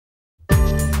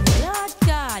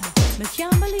Me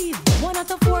can't believe 1 out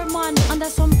of 4 man under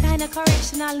some kind of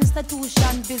correctional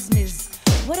institution business.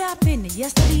 What happened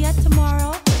yesterday and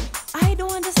tomorrow? I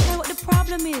don't understand what the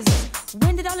problem is.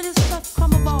 When did all of this stuff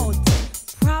come about?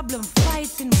 Problem,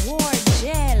 fighting, war,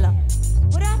 jail.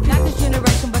 What happened? Not this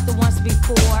generation, but the ones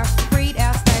before. Freed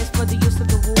our states for the use of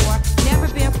the war. Never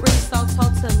been free so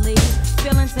totally.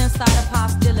 Feelings inside of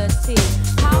hostility.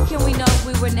 How can we know if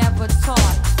we were never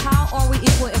taught? How are we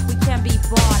equal if we can't be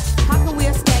bought? How can we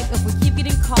escape if we keep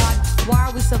getting caught? Why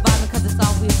are we surviving? Cause it's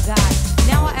all we've got.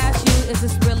 Now I ask you, is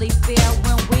this really fair?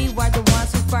 When we were the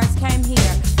ones who first came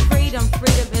here. Freedom,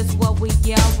 freedom is what we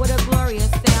yell. What a glorious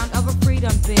sound of a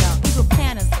freedom bill. We were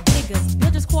planners, diggers,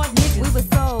 builders, squad niggas. We were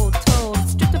sold, told,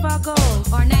 stripped of our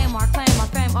goals. Our name, our claim, our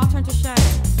fame, all turned to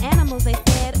shame. Animals they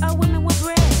fed, our women were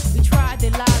bred. We tried, they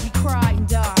lied, we cried and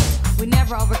died. We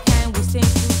never overcame, we seemed to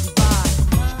survive.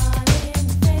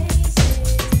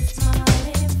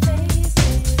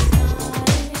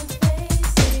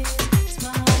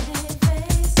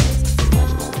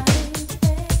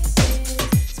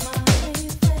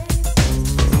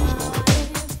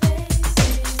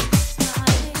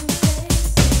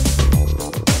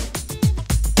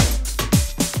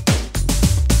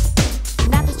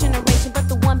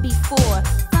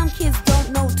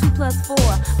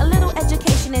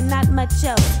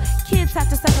 Kids have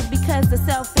to suffer because they're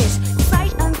selfish.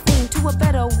 Sight unseen to a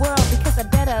better world because a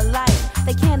better life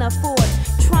they can't afford.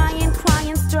 Trying,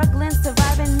 crying, struggling,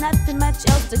 surviving, nothing much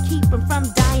else to keep them from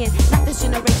dying. Not this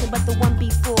generation, but the one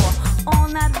before. All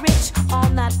not rich, all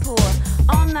not poor,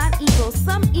 all not evil,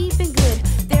 some even good.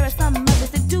 There are some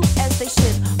mothers that do as they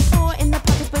should. Poor in the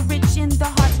pockets, but rich in the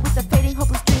heart, with a fading,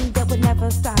 hopeless dream that would never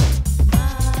stop.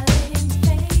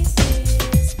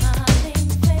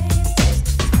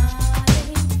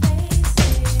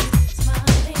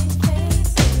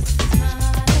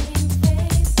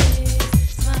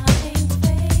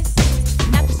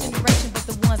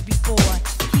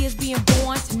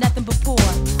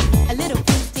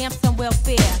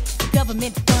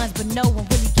 Government funds, but no one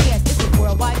really cares. It's a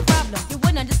worldwide problem. You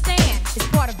wouldn't understand. It's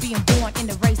part of being born in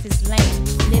the racist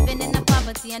land. Living in the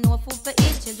poverty and no food for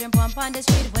eat. Children born upon the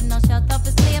street with no shelter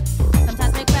for sleep.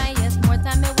 Sometimes me cry, yes, more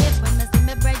time me whip. When me see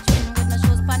me brethren with no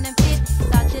shoes pon them feet.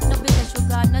 Salted no bitter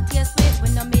sugar, no taste sweet.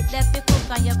 When no meat left be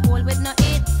cook and you cold with no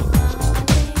eat.